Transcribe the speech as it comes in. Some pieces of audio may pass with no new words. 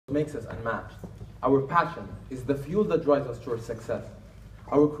makes us unmatched. Our passion is the fuel that drives us towards success.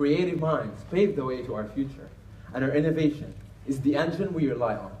 Our creative minds pave the way to our future, and our innovation is the engine we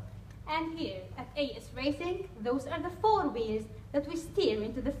rely on. And here at AS Racing, those are the 4 wheels that we steer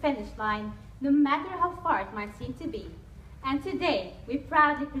into the finish line, no matter how far it might seem to be. And today, we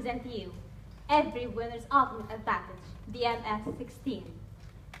proudly present to you every winner's ultimate advantage, the MS16.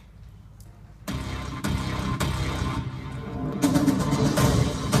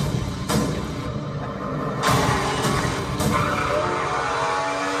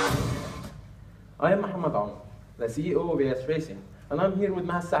 I am Mohammed Aoun, the CEO of AS Racing, and I'm here with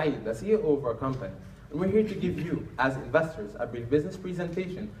Maha Saeed, the CEO of our company. And we're here to give you, as investors, a brief business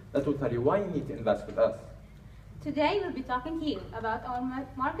presentation that will tell you why you need to invest with us. Today, we'll be talking to you about our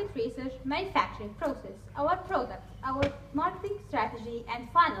market research, manufacturing process, our products, our marketing strategy, and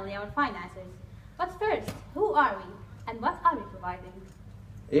finally, our finances. But first, who are we, and what are we providing?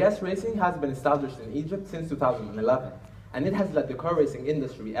 AS Racing has been established in Egypt since 2011, and it has led the car racing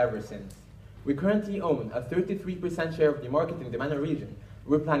industry ever since. We currently own a 33% share of the market in the MENA region.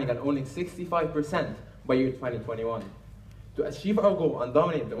 We're planning on owning 65% by year 2021. To achieve our goal and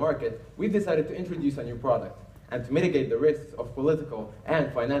dominate the market, we've decided to introduce a new product. And to mitigate the risks of political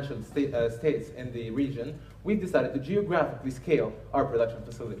and financial states in the region, we've decided to geographically scale our production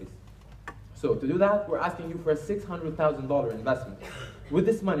facilities. So to do that, we're asking you for a $600,000 investment. With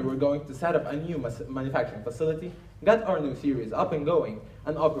this money, we're going to set up a new manufacturing facility, get our new series up and going,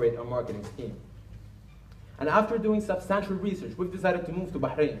 and operate our marketing scheme. And after doing substantial research, we've decided to move to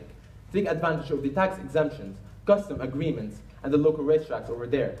Bahrain, take advantage of the tax exemptions, custom agreements, and the local racetracks over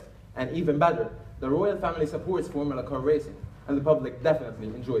there. And even better, the royal family supports Formula car racing, and the public definitely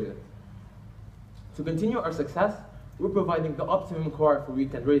enjoys it. To continue our success, we're providing the optimum car for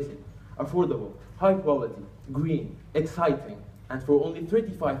weekend racing. Affordable, high quality, green, exciting, and for only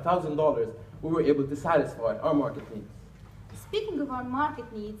 $35,000, we were able to satisfy our market needs. Speaking of our market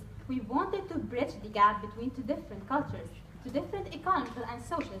needs, we wanted to bridge the gap between 2 different cultures, 2 different economical and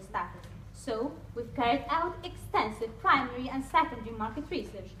social status. So, we've carried out extensive primary and secondary market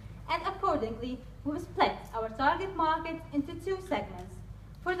research, and accordingly, we've split our target market into 2 segments.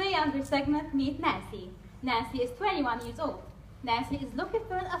 For the younger segment, meet Nancy. Nancy is 21 years old. Nancy is looking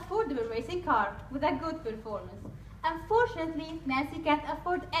for an affordable racing car with a good performance. Unfortunately, Nancy can't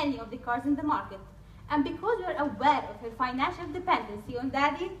afford any of the cars in the market. And because we are aware of her financial dependency on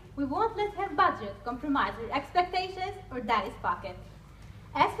Daddy, we won't let her budget compromise her expectations or Daddy's pocket.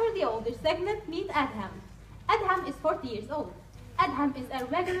 As for the older segment, meet Adham. Adham is 40 years old. Adham is a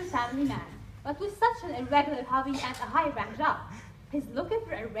regular family man, but with such an irregular hobby and a high-rank job. He's looking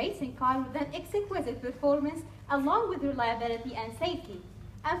for a racing car with an exquisite performance along with reliability and safety.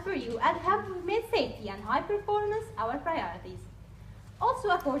 And for you, Adham, we've made safety and high performance our priorities. Also,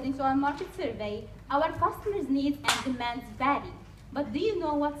 according to our market survey, our customers' needs and demands vary. But do you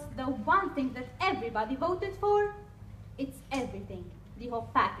know what's the one thing that everybody voted for? It's everything, the whole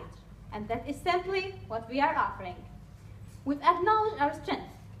package. And that is simply what we are offering. We've acknowledged our strengths,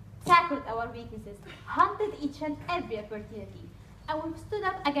 tackled our weaknesses, hunted each and every opportunity, and we've stood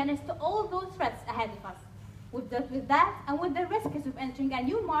up against all those threats ahead of us. We've dealt with that and with the risks of entering a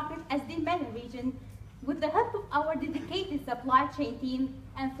new market as the MENA region, with the help of our dedicated supply chain team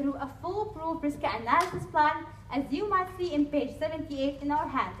and through a foolproof risk analysis plan, as you might see in page 78 in our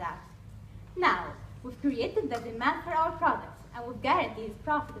handout. Now, we've created the demand for our products and we've guaranteed it's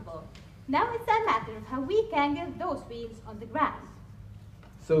profitable. Now it's a matter of how we can get those wheels on the ground.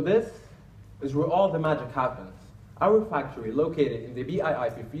 So this is where all the magic happens. Our factory, located in the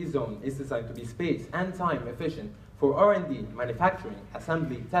BIIP free zone, is designed to be space and time efficient for R&D, manufacturing,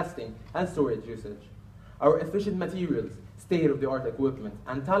 assembly, testing, and storage usage. Our efficient materials, state-of-the-art equipment,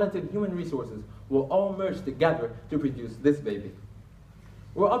 and talented human resources will all merge together to produce this baby.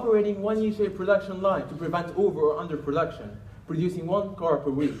 We're operating one U-shaped production line to prevent over or under production, producing 1 car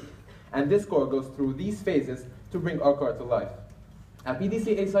per week. And this car goes through these phases to bring our car to life. A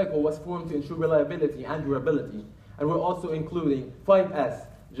PDCA cycle was formed to ensure reliability and durability, and we're also including 5S,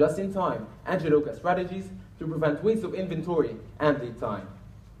 just-in-time, and Jiroka strategies to prevent waste of inventory and lead time.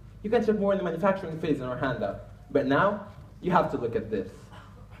 You can check more in the manufacturing phase in our handout, but now you have to look at this.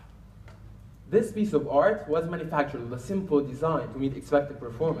 This piece of art was manufactured with a simple design to meet expected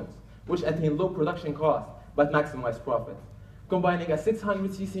performance, which attained low production cost but maximized profit. Combining a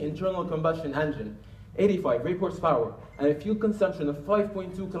 600cc internal combustion engine, 85 brake horsepower, and a fuel consumption of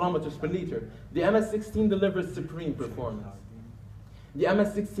 5.2 kilometers per liter, the MS16 delivers supreme performance. The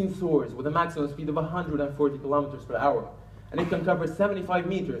MS16 soars with a maximum speed of 140 kilometers per hour, and it can cover 75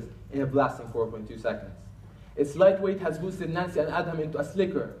 meters in a blasting 4.2 seconds. Its lightweight has boosted Nancy and Adam into a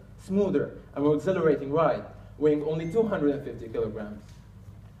slicker, smoother, and more exhilarating ride, weighing only 250 kilograms.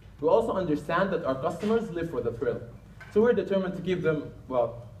 We also understand that our customers live for the thrill, so we're determined to keep them,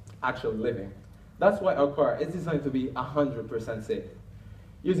 well, actually living. That's why our car is designed to be 100% safe.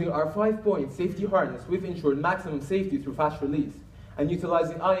 Using our 5-point safety harness, we've ensured maximum safety through fast release, and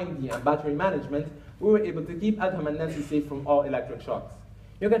utilizing IMD and battery management, we were able to keep Adam and Nancy safe from all electric shocks.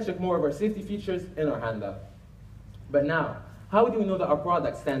 You can check more of our safety features in our handout. But now, how do we know that our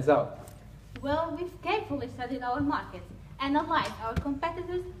product stands out? Well, we've carefully studied our market, analyzed our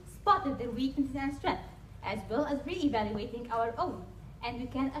competitors, spotted their weaknesses and strengths, as well as re-evaluating our own. And we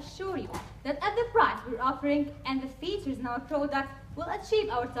can assure you that at the price we're offering and the features in our product will achieve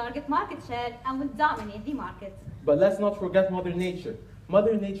our target market share and will dominate the market. But let's not forget Mother Nature.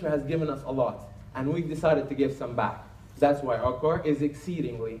 Mother Nature has given us a lot, and we've decided to give some back. That's why our car is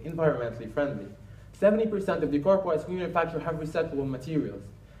exceedingly environmentally friendly. 70% of the car parts we manufacture have recyclable materials,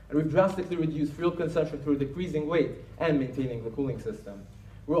 and we've drastically reduced fuel consumption through decreasing weight and maintaining the cooling system.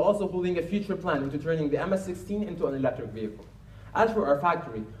 We're also holding a future plan into turning the MS16 into an electric vehicle. As for our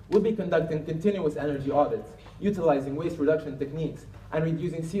factory, we'll be conducting continuous energy audits, utilizing waste reduction techniques, and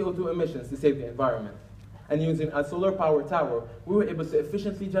reducing CO2 emissions to save the environment. And using a solar power tower, we were able to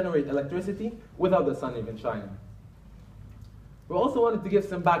efficiently generate electricity without the sun even shining. We also wanted to give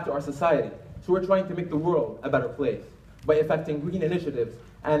some back to our society, so we're trying to make the world a better place by effecting green initiatives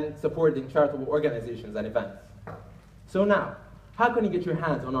and supporting charitable organizations and events. So now, how can you get your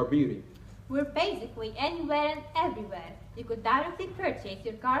hands on our beauty? We're basically anywhere and everywhere. You could directly purchase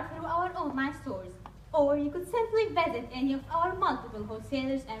your car through our online stores, or you could simply visit any of our multiple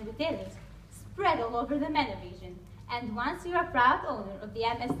wholesalers and retailers spread all over the MENA region. And once you're a proud owner of the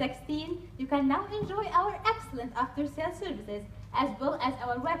MS16, you can now enjoy our excellent after-sales services as well as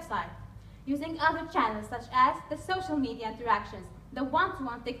our website, using other channels such as the social media interactions, the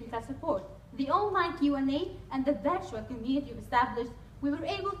one-to-one technical support, the online Q&A, and the virtual community we've established. We were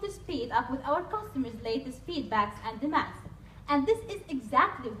able to speed up with our customers' latest feedbacks and demands. And this is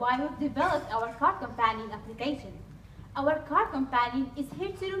exactly why we've developed our Car Companion application. Our Car Companion is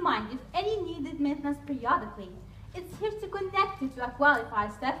here to remind you of any needed maintenance periodically. It's here to connect you to a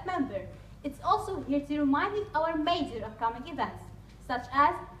qualified staff member. It's also here to remind you of our major upcoming events, such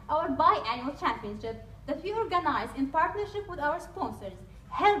as our biannual championship that we organize in partnership with our sponsors,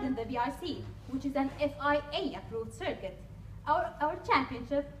 held in the BIC, which is an FIA-approved circuit. Our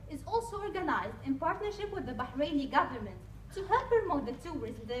championship is also organized in partnership with the Bahraini government to help promote the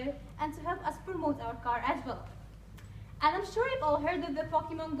tourism there and to help us promote our car as well. And I'm sure you've all heard of the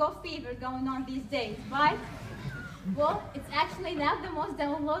Pokemon Go fever going on these days, right? Well, it's actually now the most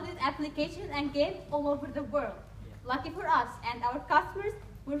downloaded application and game all over the world. Lucky for us and our customers,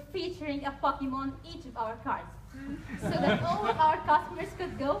 we're featuring a Pokemon in each of our cars, so that all of our customers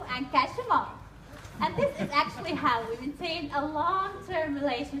could go and catch them all. And this is actually how we maintain a long-term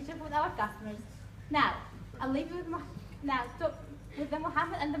relationship with our customers. Now, I'll leave you with the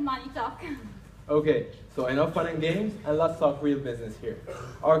Mohammed and the money talk. Okay, so enough fun and games, and let's talk real business here.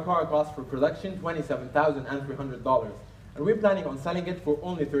 Our car costs for production $27,300, and we're planning on selling it for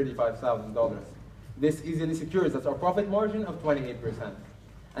only $35,000. This easily secures us our profit margin of 28%.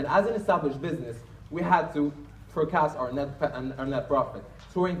 And as an established business, we had to forecast our net profit.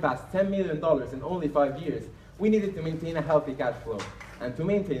 Soaring past $10 million in only 5 years, we needed to maintain a healthy cash flow. And to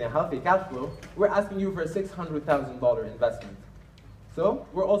maintain a healthy cash flow, we're asking you for a $600,000 investment. So,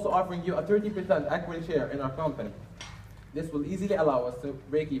 we're also offering you a 30% equity share in our company. This will easily allow us to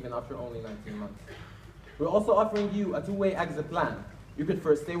break even after only 19 months. We're also offering you a two-way exit plan. You could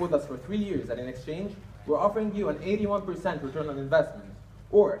first stay with us for 3 years, and in exchange, we're offering you an 81% return on investment.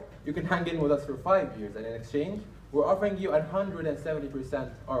 Or, you can hang in with us for 5 years, and in exchange, we're offering you a 170%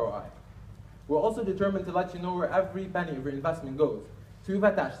 ROI. We're also determined to let you know where every penny of your investment goes. So we've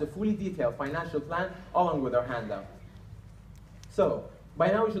attached a fully detailed financial plan along with our handout. So, by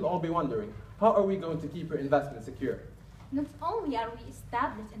now you should all be wondering, how are we going to keep your investment secure? Not only are we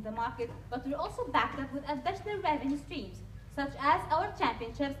established in the market, but we're also backed up with additional revenue streams, such as our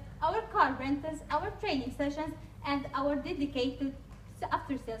championships, our car rentals, our training sessions, and our dedicated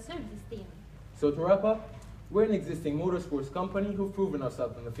after-sales services team. So to wrap up, we're an existing motorsports company who've proven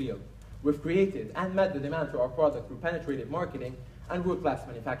ourselves in the field. We've created and met the demand for our product through penetrative marketing and world-class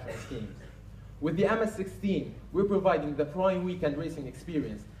manufacturing schemes. With the MS16, we're providing the prime weekend racing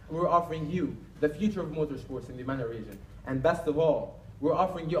experience, and we're offering you the future of motorsports in the MENA region. And best of all, we're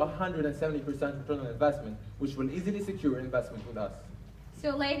offering you a 170% return on investment, which will easily secure investment with us.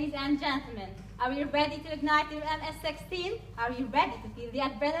 So ladies and gentlemen, are you ready to ignite your MS16? Are you ready to feel the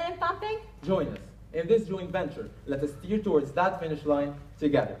adrenaline pumping? Join us in this joint venture. Let us steer towards that finish line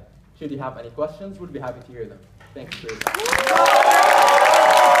together. Should you have any questions, we'll be happy to hear them. Thank you for your time.